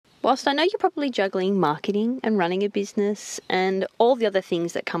Whilst I know you're probably juggling marketing and running a business and all the other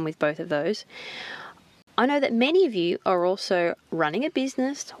things that come with both of those, I know that many of you are also running a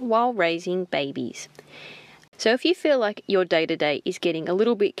business while raising babies. So if you feel like your day-to-day is getting a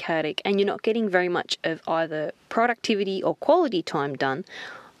little bit chaotic and you're not getting very much of either productivity or quality time done,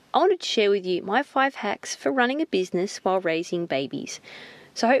 I wanted to share with you my 5 hacks for running a business while raising babies.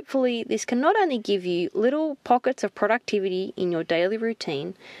 So hopefully this can not only give you little pockets of productivity in your daily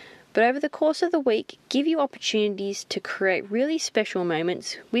routine, but over the course of the week, give you opportunities to create really special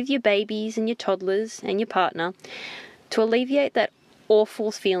moments with your babies and your toddlers and your partner to alleviate that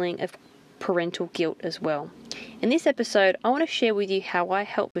awful feeling of parental guilt as well. In this episode, I want to share with you how I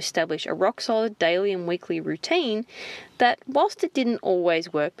helped establish a rock-solid daily and weekly routine that, whilst it didn't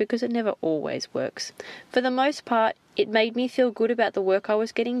always work, because it never always works, for the most part, it made me feel good about the work I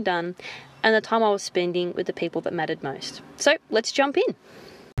was getting done and the time I was spending with the people that mattered most. So, let's jump in.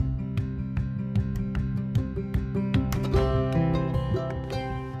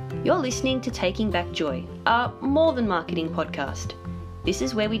 You're listening to Taking Back Joy, our More Than Marketing podcast. This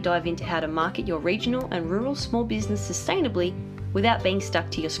is where we dive into how to market your regional and rural small business sustainably without being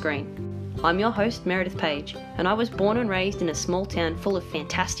stuck to your screen. I'm your host, Meredith Page, and I was born and raised in a small town full of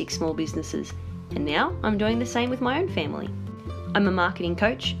fantastic small businesses, and now I'm doing the same with my own family. I'm a marketing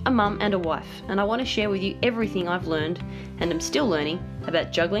coach, a mum and a wife, and I want to share with you everything I've learned, and am still learning,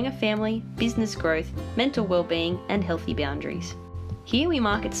 about juggling a family, business growth, mental well-being and healthy boundaries. Here we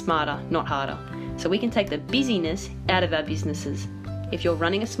market smarter, not harder, so we can take the busyness out of our businesses. If you're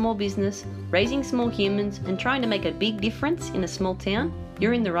running a small business, raising small humans, and trying to make a big difference in a small town,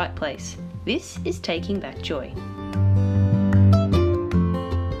 you're in the right place. This is Taking Back Joy.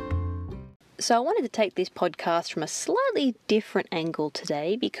 So I wanted to take this podcast from a slightly different angle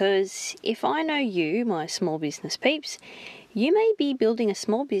today because if I know you, my small business peeps, you may be building a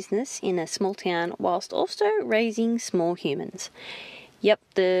small business in a small town whilst also raising small humans. Yep,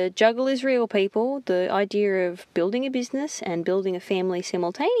 the juggle is real, people. The idea of building a business and building a family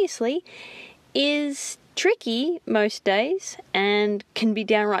simultaneously is tricky most days and can be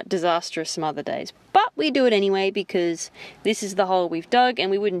downright disastrous some other days. But we do it anyway because this is the hole we've dug and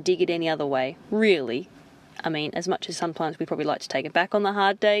we wouldn't dig it any other way, really. I mean, as much as sometimes we'd probably like to take it back on the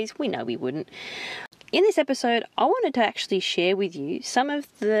hard days, we know we wouldn't. In this episode, I wanted to actually share with you some of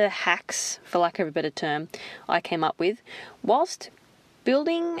the hacks, for lack of a better term, I came up with whilst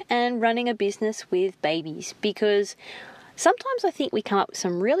building and running a business with babies, because sometimes I think we come up with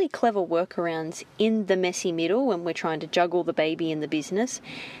some really clever workarounds in the messy middle when we're trying to juggle the baby and the business.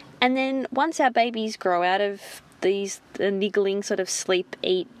 And then once our babies grow out of the niggling sort of sleep,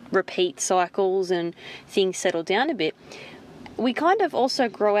 eat, repeat cycles and things settle down a bit, we kind of also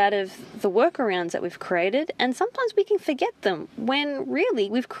grow out of the workarounds that we've created, and sometimes we can forget them when really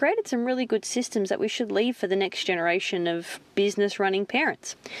we've created some really good systems that we should leave for the next generation of business running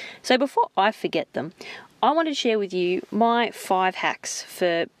parents. So before I forget them, I want to share with you my 5 hacks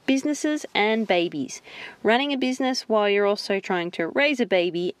for businesses and babies. Running a business while you're also trying to raise a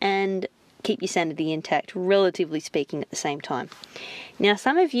baby and keep your sanity intact, relatively speaking, at the same time. Now,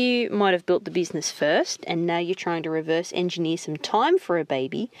 some of you might have built the business first and now you're trying to reverse engineer some time for a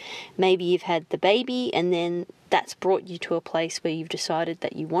baby. Maybe you've had the baby and then that's brought you to a place where you've decided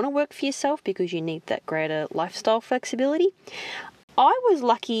that you want to work for yourself because you need that greater lifestyle flexibility. I was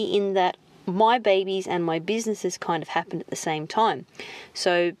lucky in that my babies and my businesses kind of happened at the same time.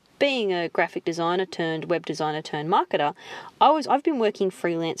 So being a graphic designer turned web designer turned marketer, I've been working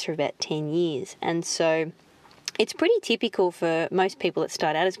freelance for about 10 years. And so it's pretty typical for most people that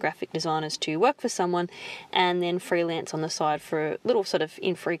start out as graphic designers to work for someone and then freelance on the side for little sort of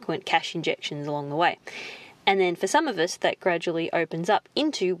infrequent cash injections along the way. And then for some of us, that gradually opens up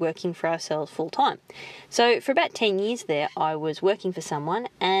into working for ourselves full time. So for about 10 years there, I was working for someone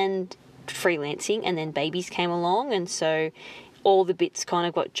and freelancing, and then babies came along, and so all the bits kind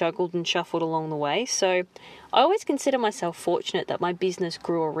of got juggled and shuffled along the way. So I always consider myself fortunate that my business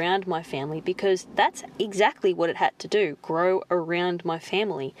grew around my family because that's exactly what it had to do, grow around my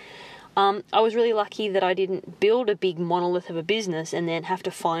family. I was really lucky that I didn't build a big monolith of a business and then have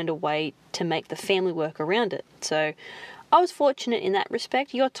to find a way to make the family work around it. So I was fortunate in that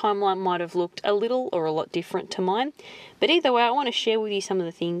respect. Your timeline might have looked a little or a lot different to mine. But either way, I want to share with you some of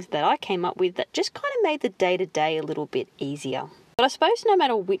the things that I came up with that just kind of made the day-to-day a little bit easier. But I suppose no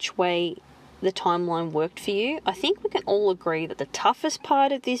matter which way the timeline worked for you, I think we can all agree that the toughest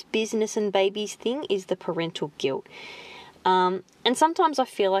part of this business and babies thing is the parental guilt. And sometimes I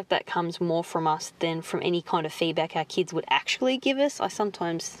feel like that comes more from us than from any kind of feedback our kids would actually give us. I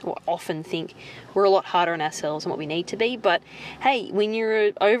sometimes or often think we're a lot harder on ourselves than what we need to be. But hey, when you're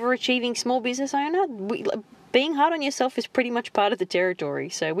an overachieving small business owner, being hard on yourself is pretty much part of the territory.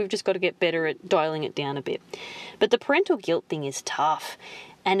 So we've just got to get better at dialing it down a bit. But the parental guilt thing is tough.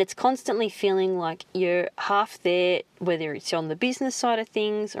 And it's constantly feeling like you're half there, whether it's on the business side of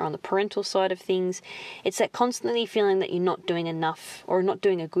things or on the parental side of things. It's that constantly feeling that you're not doing enough or not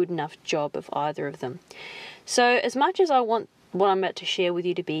doing a good enough job of either of them. So as much as I want what I'm about to share with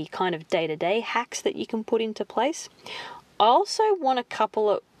you to be kind of day-to-day hacks that you can put into place, I also want to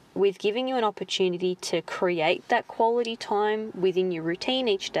couple it with giving you an opportunity to create that quality time within your routine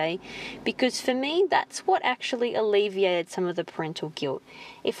each day, because for me, that's what actually alleviated some of the parental guilt.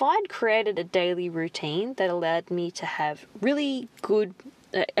 If I'd created a daily routine that allowed me to have really good,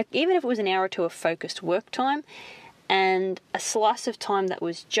 even if it was an hour or two of focused work time, and a slice of time that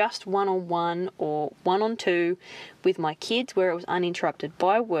was just one-on-one or one-on-two with my kids where it was uninterrupted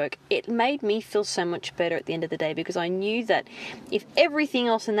by work, it made me feel so much better at the end of the day, because I knew that if everything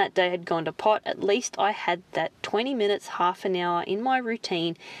else in that day had gone to pot, at least I had that 20 minutes, half an hour in my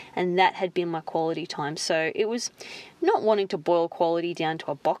routine, and that had been my quality time. So it was not wanting to boil quality down to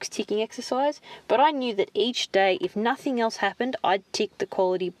a box ticking exercise, but I knew that each day, if nothing else happened, I'd tick the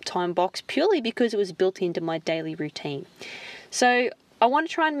quality time box purely because it was built into my daily routine. So I want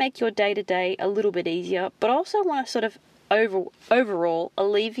to try and make your day-to-day a little bit easier, but I also want to sort of overall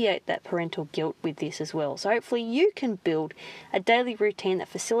alleviate that parental guilt with this as well. So hopefully you can build a daily routine that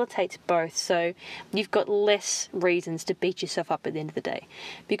facilitates both, so you've got less reasons to beat yourself up at the end of the day.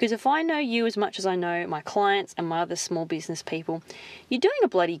 Because if I know you as much as I know my clients and my other small business people, you're doing a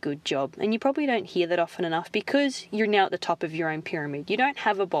bloody good job, and you probably don't hear that often enough because you're now at the top of your own pyramid. You don't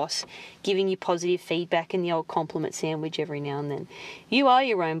have a boss giving you positive feedback in the old compliment sandwich every now and then. You are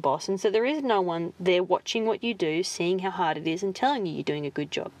your own boss, and so there is no one there watching what you do, seeing how hard it is and telling you you're doing a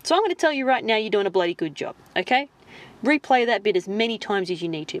good job. So I'm going to tell you right now, you're doing a bloody good job, okay? Replay that bit as many times as you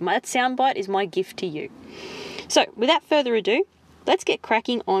need to. That soundbite is my gift to you. So without further ado, let's get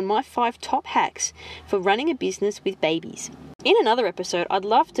cracking on my 5 top hacks for running a business with babies. In another episode, I'd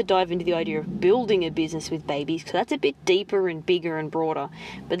love to dive into the idea of building a business with babies, because that's a bit deeper and bigger and broader,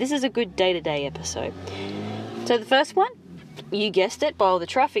 but this is a good day-to-day episode. So the first one, you guessed it, by all the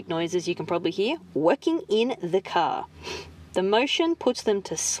traffic noises you can probably hear, working in the car. The motion puts them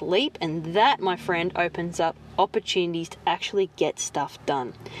to sleep, and that, my friend, opens up opportunities to actually get stuff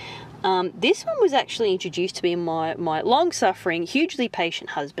done. This one was actually introduced to me by my long-suffering, hugely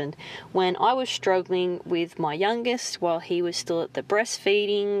patient husband when I was struggling with my youngest while he was still at the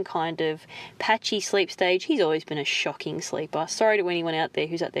breastfeeding, kind of patchy sleep stage. He's always been a shocking sleeper. Sorry to anyone out there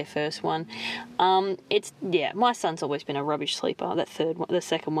who's at their first one. My son's always been a rubbish sleeper, the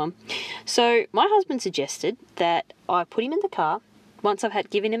second one. So my husband suggested that I put him in the car, once I've had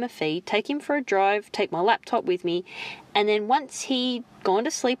given him a feed, take him for a drive, take my laptop with me, and then once he'd gone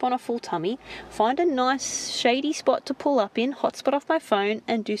to sleep on a full tummy, find a nice shady spot to pull up in, hotspot off my phone,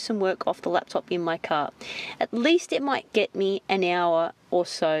 and do some work off the laptop in my car. At least it might get me an hour or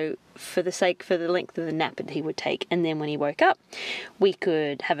so for the length of the nap that he would take. And then when he woke up, we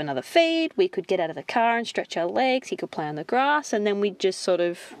could have another feed, we could get out of the car and stretch our legs, he could play on the grass, and then we'd just sort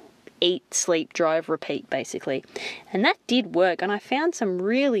of eat, sleep, drive, repeat, basically. And that did work, and I found some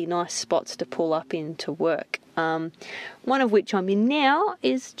really nice spots to pull up in to work. One of which I'm in now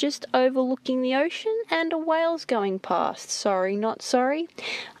is just overlooking the ocean and a whale's going past. Sorry, not sorry.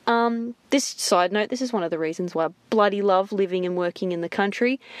 This side note, this is one of the reasons why I bloody love living and working in the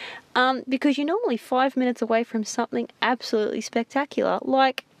country, because you're normally 5 minutes away from something absolutely spectacular,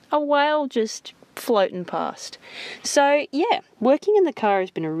 like a whale just floating past. So yeah, working in the car has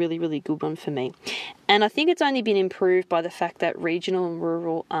been a really, really good one for me. And I think it's only been improved by the fact that regional and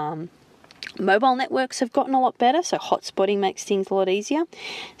rural mobile networks have gotten a lot better, so hotspotting makes things a lot easier.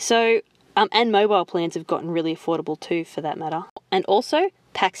 So and mobile plans have gotten really affordable too, for that matter. And also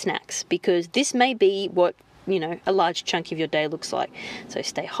pack snacks, because this may be what a large chunk of your day looks like. So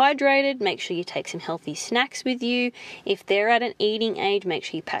stay hydrated, make sure you take some healthy snacks with you. If they're at an eating age, make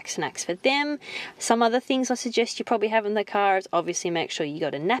sure you pack snacks for them. Some other things I suggest you probably have in the car is obviously make sure you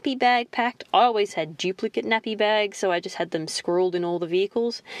got a nappy bag packed. I always had duplicate nappy bags, so I just had them scrawled in all the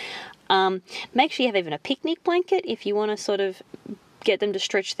vehicles. Make sure you have even a picnic blanket if you want to sort of get them to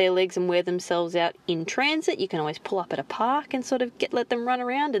stretch their legs and wear themselves out in transit. You can always pull up at a park and sort of let them run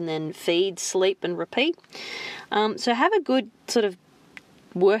around and then feed, sleep and repeat. So have a good sort of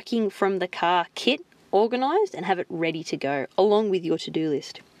working from the car kit organised and have it ready to go along with your to-do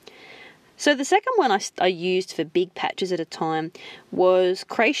list. So the second one I used for big patches at a time was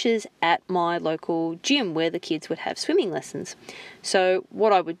creches at my local gym where the kids would have swimming lessons. So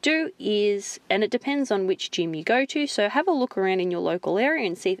what I would do is, and it depends on which gym you go to, so have a look around in your local area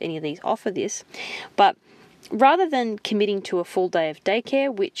and see if any of these offer this. But rather than committing to a full day of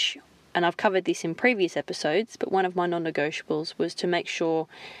daycare, which, and I've covered this in previous episodes, but one of my non-negotiables was to make sure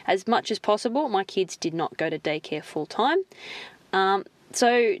as much as possible my kids did not go to daycare full time.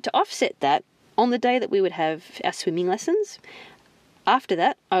 So to offset that, on the day that we would have our swimming lessons, after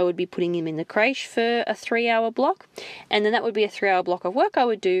that I would be putting him in the creche for a 3-hour block, and then that would be a 3-hour block of work I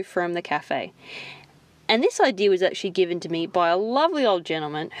would do from the cafe. And this idea was actually given to me by a lovely old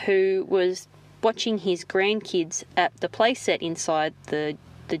gentleman who was watching his grandkids at the play set inside the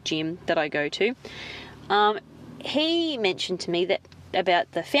gym that I go to. He mentioned to me that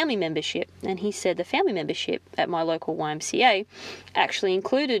about the family membership, and he said the family membership at my local YMCA actually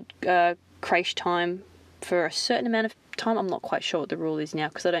included creche time for a certain amount of time. I'm not quite sure what the rule is now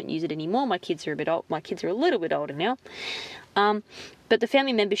because I don't use it anymore. My kids are a bit old. My kids are a little bit older now. But the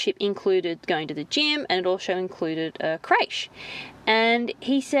family membership included going to the gym, and it also included a creche. And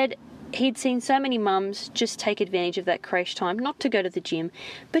he said he'd seen so many mums just take advantage of that creche time, not to go to the gym,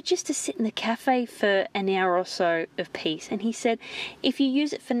 but just to sit in the cafe for an hour or so of peace. And he said, if you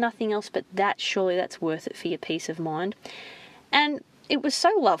use it for nothing else but that, surely that's worth it for your peace of mind. And it was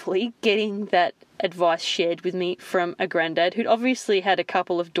so lovely getting that advice shared with me from a granddad who'd obviously had a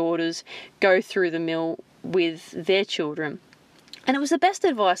couple of daughters go through the mill with their children. And it was the best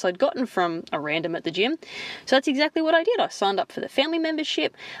advice I'd gotten from a random at the gym. So that's exactly what I did. I signed up for the family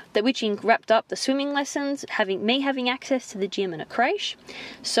membership, which wrapped up the swimming lessons, having access to the gym and a creche.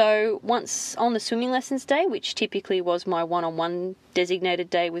 So once on the swimming lessons day, which typically was my one-on-one designated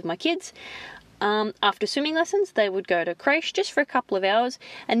day with my kids, after swimming lessons, they would go to creche just for a couple of hours,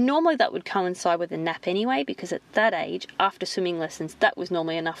 and normally that would coincide with a nap anyway, because at that age, after swimming lessons, that was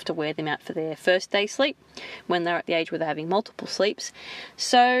normally enough to wear them out for their first day sleep, when they're at the age where they're having multiple sleeps.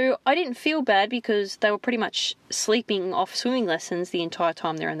 So I didn't feel bad because they were pretty much sleeping off swimming lessons the entire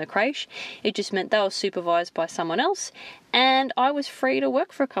time they're in the creche. It just meant they were supervised by someone else, and I was free to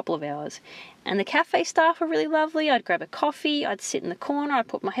work for a couple of hours. And the cafe staff were really lovely. I'd grab a coffee, I'd sit in the corner, I'd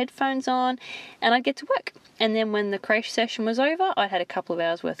put my headphones on, and I'd get to work. And then when the creche session was over, I'd had a couple of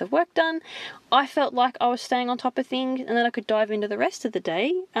hours worth of work done. I felt like I was staying on top of things, and then I could dive into the rest of the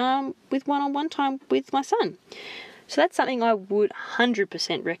day with one-on-one time with my son. So that's something I would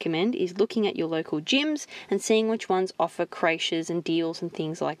 100% recommend, is looking at your local gyms and seeing which ones offer creches and deals and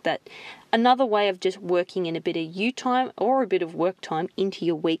things like that. Another way of just working in a bit of you time or a bit of work time into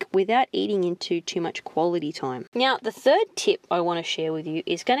your week without eating into too much quality time. Now, the third tip I want to share with you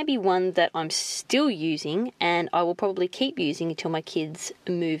is going to be one that I'm still using, and I will probably keep using until my kids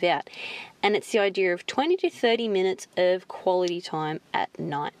move out. And it's the idea of 20 to 30 minutes of quality time at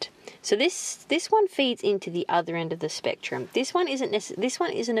night. So this one feeds into the other end of the spectrum. This one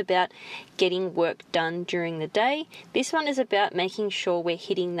isn't about getting work done during the day. This one is about making sure we're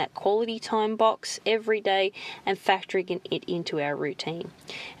hitting that quality time box every day and factoring it into our routine.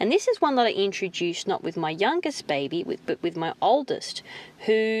 And this is one that I introduced not with my youngest baby, but with my oldest,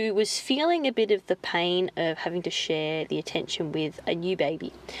 who was feeling a bit of the pain of having to share the attention with a new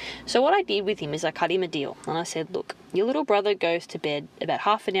baby. So what I did with him is I cut him a deal, and I said, look, your little brother goes to bed about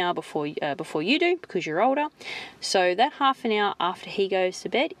half an hour before you do, because you're older. So that half an hour after he goes to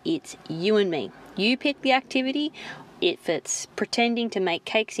bed, it's you and me. You pick the activity. If it's pretending to make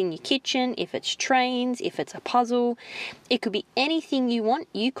cakes in your kitchen, if it's trains, if it's a puzzle, it could be anything you want.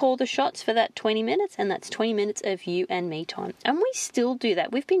 You call the shots for that 20 minutes, and that's 20 minutes of you and me time. And we still do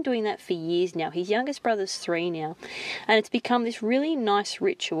that. We've been doing that for years now. His youngest brother's 3 now, and it's become this really nice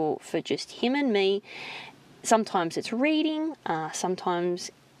ritual for just him and me. Sometimes it's reading, sometimes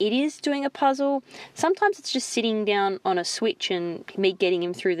it is doing a puzzle. Sometimes it's just sitting down on a Switch and me getting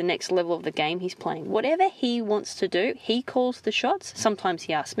him through the next level of the game he's playing. Whatever he wants to do, he calls the shots. Sometimes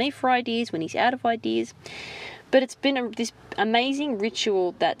he asks me for ideas when he's out of ideas. But it's been this amazing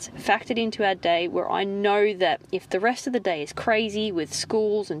ritual that's factored into our day, where I know that if the rest of the day is crazy with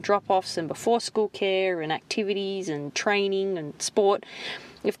schools and drop-offs and before-school care and activities and training and sport,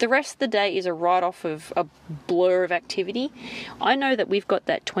 if the rest of the day is a write-off of a blur of activity, I know that we've got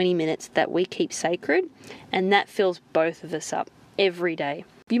that 20 minutes that we keep sacred, and that fills both of us up every day.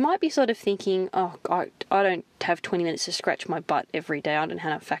 You might be sort of thinking, oh, I don't have 20 minutes to scratch my butt every day. I don't know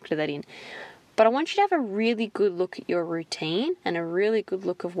how to factor that in. But I want you to have a really good look at your routine and a really good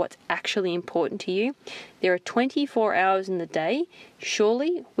look of what's actually important to you. There are 24 hours in the day.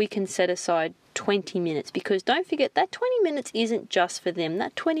 Surely we can set aside 20 minutes, because don't forget that 20 minutes isn't just for them.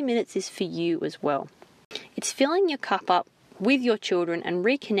 That 20 minutes is for you as well. It's filling your cup up with your children and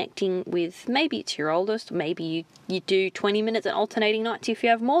reconnecting with, maybe it's your oldest, maybe you do 20 minutes at alternating nights if you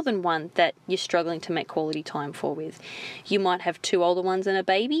have more than one that you're struggling to make quality time for with. You might have 2 older ones and a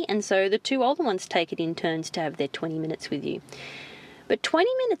baby, and so the 2 older ones take it in turns to have their 20 minutes with you. But 20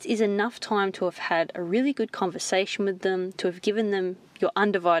 minutes is enough time to have had a really good conversation with them, to have given them your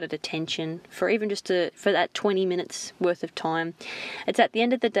undivided attention for even just for that 20 minutes worth of time. It's at the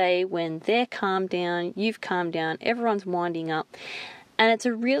end of the day when they're calmed down, you've calmed down, everyone's winding up, and it's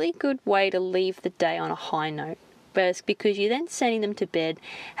a really good way to leave the day on a high note. Because you're then sending them to bed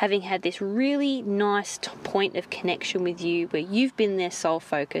having had this really nice point of connection with you where you've been their sole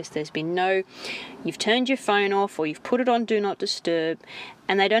focus. There's been you've turned your phone off or you've put it on Do Not Disturb,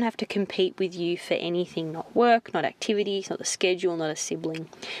 and they don't have to compete with you for anything, not work, not activities, not the schedule, not a sibling.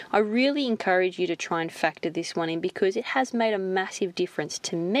 I really encourage you to try and factor this one in because it has made a massive difference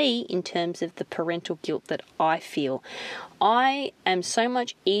to me in terms of the parental guilt that I feel. I am so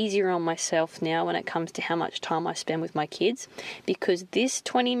much easier on myself now when it comes to how much time I spend with my kids because this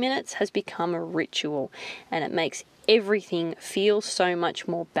 20 minutes has become a ritual and it makes everything feels so much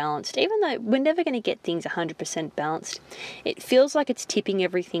more balanced. Even though we're never going to get things 100% balanced, it feels like it's tipping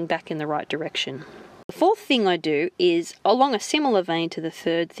everything back in the right direction. The fourth thing I do is, along a similar vein to the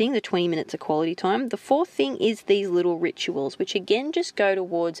third thing, the 20 minutes of quality time, the fourth thing is these little rituals, which again just go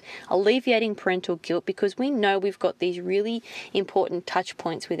towards alleviating parental guilt because we know we've got these really important touch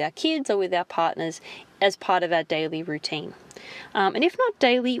points with our kids or with our partners as part of our daily routine. And if not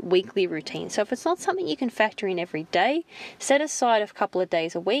daily, weekly routine. So if it's not something you can factor in every day, set aside a couple of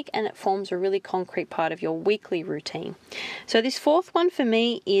days a week and it forms a really concrete part of your weekly routine. So this fourth one for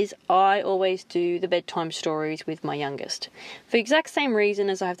me is I always do the bedtime stories with my youngest. For the exact same reason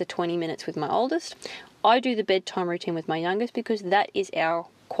as I have the 20 minutes with my oldest, I do the bedtime routine with my youngest because that is our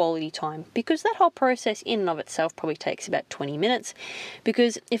quality time, because that whole process in and of itself probably takes about 20 minutes,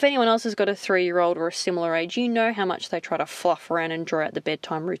 because if anyone else has got a 3-year-old or a similar age, you know how much they try to fluff around and draw out the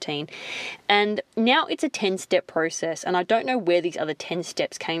bedtime routine. And now it's a 10-step process, and I don't know where these other 10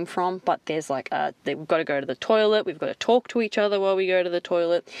 steps came from, but there's we've got to go to the toilet, we've got to talk to each other while we go to the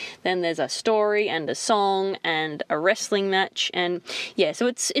toilet, then there's a story and a song and a wrestling match, and yeah, so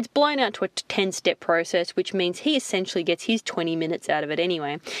it's blown out to a 10-step process, which means he essentially gets his 20 minutes out of it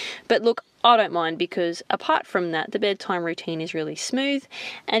anyway. But look, I don't mind because apart from that, the bedtime routine is really smooth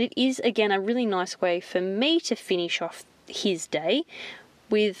and it is, again, a really nice way for me to finish off his day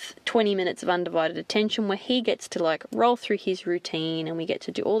with 20 minutes of undivided attention where he gets to roll through his routine and we get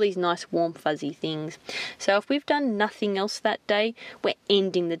to do all these nice warm fuzzy things. So if we've done nothing else that day, we're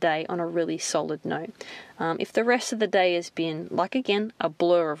ending the day on a really solid note. If the rest of the day has been, again, a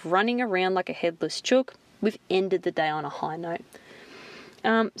blur of running around like a headless chook, we've ended the day on a high note.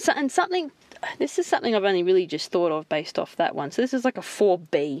 This is something I've only really just thought of based off that one. So this is like a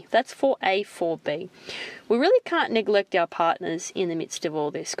 4B. That's 4A, 4B. We really can't neglect our partners in the midst of all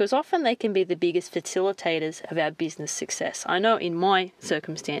this because often they can be the biggest facilitators of our business success. I know in my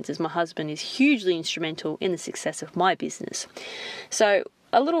circumstances, my husband is hugely instrumental in the success of my business. So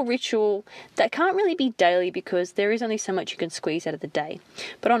a little ritual that can't really be daily because there is only so much you can squeeze out of the day.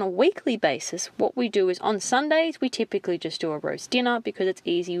 But on a weekly basis, what we do is on Sundays, we typically just do a roast dinner because it's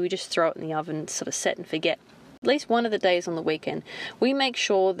easy. We just throw it in the oven, sort of set and forget. At least one of the days on the weekend, we make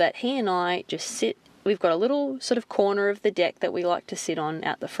sure that he and I just sit. We've got a little sort of corner of the deck that we like to sit on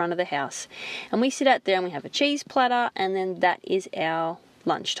out the front of the house. And we sit out there and we have a cheese platter, and then that is our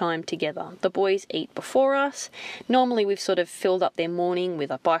lunchtime together. The boys eat before us. Normally we've sort of filled up their morning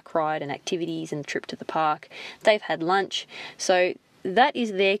with a bike ride and activities and a trip to the park. They've had lunch. So that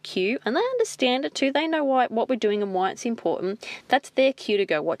is their cue, and they understand it too. They know what we're doing and why it's important. That's their cue to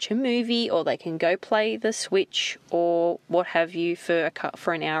go watch a movie, or they can go play the Switch or what have you for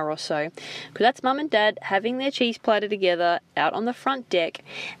an hour or so. Because that's mum and dad having their cheese platter together out on the front deck,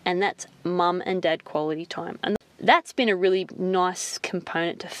 and that's mum and dad quality time. And that's been a really nice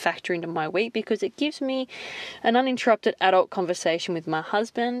component to factor into my week because it gives me an uninterrupted adult conversation with my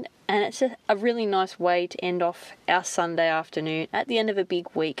husband, and it's a really nice way to end off our Sunday afternoon at the end of a big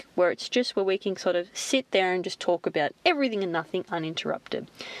week where we can sort of sit there and just talk about everything and nothing uninterrupted.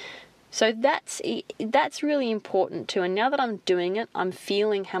 So that's really important too. And now that I'm doing it, I'm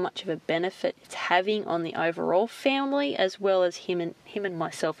feeling how much of a benefit it's having on the overall family, as well as him and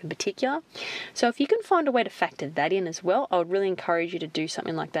myself in particular. So if you can find a way to factor that in as well, I would really encourage you to do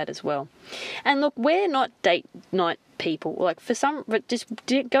something like that as well. And look, we're not date night people. But just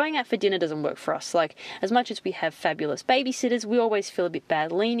going out for dinner doesn't work for us. Like, as much as we have fabulous babysitters, we always feel a bit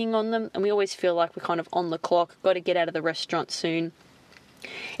bad leaning on them, and we always feel like we're kind of on the clock, got to get out of the restaurant soon.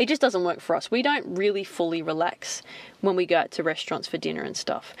 It just doesn't work for us. We don't really fully relax when we go out to restaurants for dinner and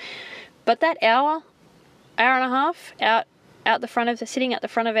stuff. But that hour and a half sitting at the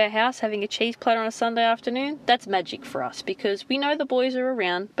front of our house having a cheese platter on a Sunday afternoon, that's magic for us, because we know the boys are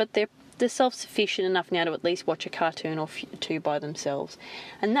around, but they're self-sufficient enough now to at least watch a cartoon or two by themselves.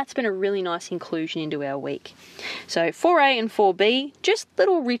 And that's been a really nice inclusion into our week. So 4A and 4B, just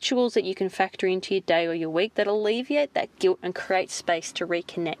little rituals that you can factor into your day or your week that alleviate that guilt and create space to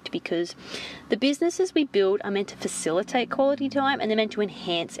reconnect, because the businesses we build are meant to facilitate quality time, and they're meant to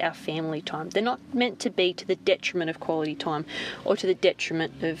enhance our family time. They're not meant to be to the detriment of quality time or to the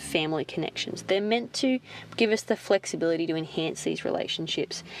detriment of family connections. They're meant to give us the flexibility to enhance these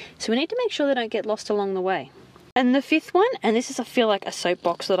relationships. So we need to make sure they don't get lost along the way. And the fifth one, and this is, I feel like, a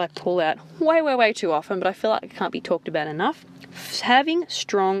soapbox that I pull out way too often, but I feel like it can't be talked about enough, having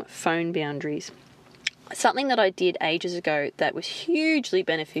strong phone boundaries. Something that I did ages ago that was hugely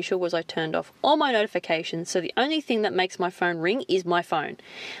beneficial was I turned off all my notifications, so the only thing that makes my phone ring is my phone.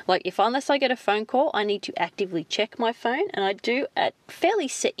 Like, unless I get a phone call, I need to actively check my phone, and I do at fairly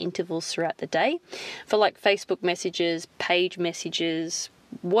set intervals throughout the day for like Facebook messages, page messages,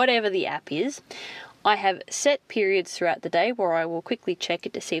 whatever the app is. I have set periods throughout the day where I will quickly check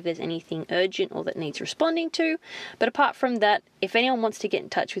it to see if there's anything urgent or that needs responding to. But apart from that, if anyone wants to get in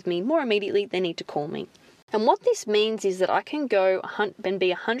touch with me more immediately, they need to call me. And what this means is that I can go and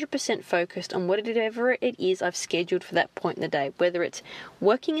be 100% focused on whatever it is I've scheduled for that point in the day, whether it's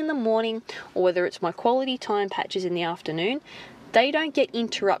working in the morning or whether it's my quality time patches in the afternoon. They don't get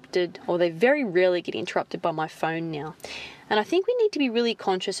interrupted, or they very rarely get interrupted by my phone now. And I think we need to be really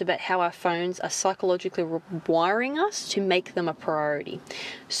conscious about how our phones are psychologically wiring us to make them a priority.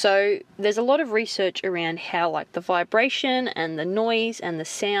 So there's a lot of research around how, like, the vibration and the noise and the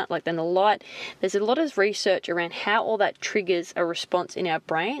sound, like, then the light, there's a lot of research around how all that triggers a response in our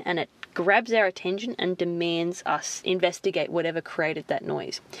brain, and it grabs our attention and demands us investigate whatever created that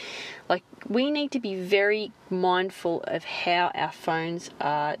noise. Like, we need to be very mindful of how our phones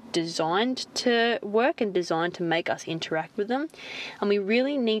are designed to work and designed to make us interact with them. And we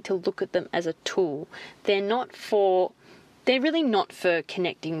really need to look at them as a tool. They're really not for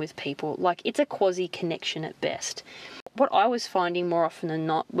connecting with people. Like, it's a quasi connection at best. What I was finding more often than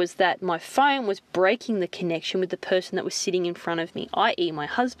not was that my phone was breaking the connection with the person that was sitting in front of me, i.e. my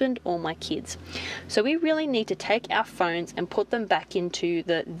husband or my kids. So we really need to take our phones and put them back into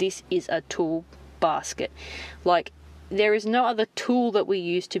this is a tool basket. Like, there is no other tool that we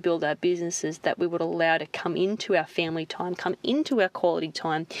use to build our businesses that we would allow to come into our family time, come into our quality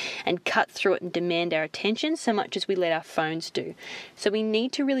time, and cut through it and demand our attention so much as we let our phones do. So we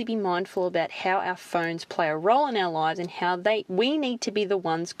need to really be mindful about how our phones play a role in our lives, and how we need to be the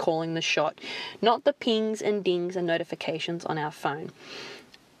ones calling the shot, not the pings and dings and notifications on our phone.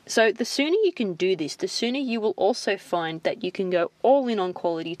 So the sooner you can do this, the sooner you will also find that you can go all in on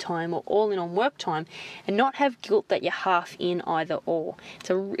quality time or all in on work time and not have guilt that you're half in either or.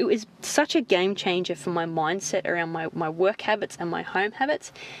 So it was such a game changer for my mindset around my work habits and my home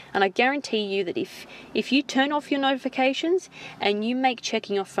habits. And I guarantee you that if you turn off your notifications and you make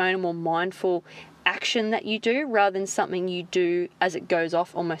checking your phone a more mindful action that you do rather than something you do as it goes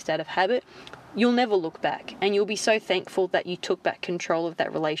off almost out of habit, you'll never look back, and you'll be so thankful that you took back control of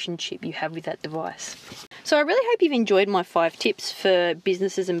that relationship you have with that device. So I really hope you've enjoyed my 5 tips for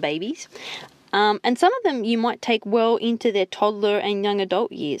businesses and babies. And some of them you might take well into their toddler and young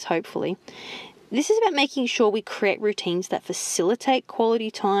adult years, hopefully. This is about making sure we create routines that facilitate quality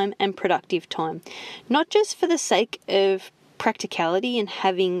time and productive time, not just for the sake of practicality and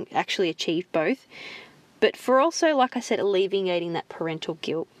having actually achieved both, but for also, like I said, alleviating that parental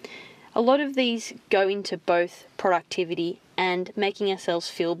guilt. A lot of these go into both productivity and making ourselves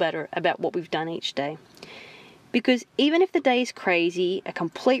feel better about what we've done each day. Because even if the day is crazy, a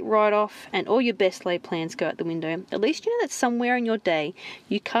complete write-off, and all your best laid plans go out the window, at least you know that somewhere in your day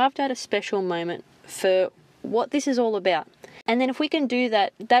you carved out a special moment for what this is all about. And then if we can do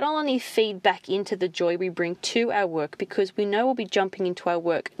that, that'll only feed back into the joy we bring to our work, because we know we'll be jumping into our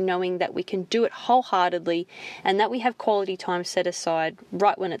work knowing that we can do it wholeheartedly and that we have quality time set aside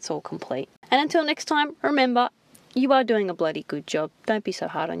right when it's all complete. And until next time, remember, You are doing a bloody good job. Don't be so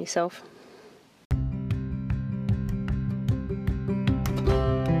hard on yourself.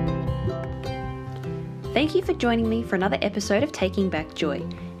 Thank you for joining me for another episode of Taking Back Joy.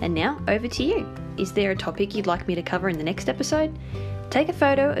 And now, over to you. Is there a topic you'd like me to cover in the next episode? Take a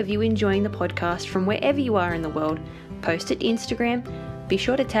photo of you enjoying the podcast from wherever you are in the world, post it to Instagram, be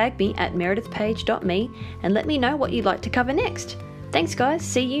sure to tag me at meredithpage.me and let me know what you'd like to cover next. Thanks guys,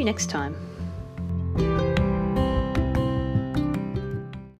 see you next time.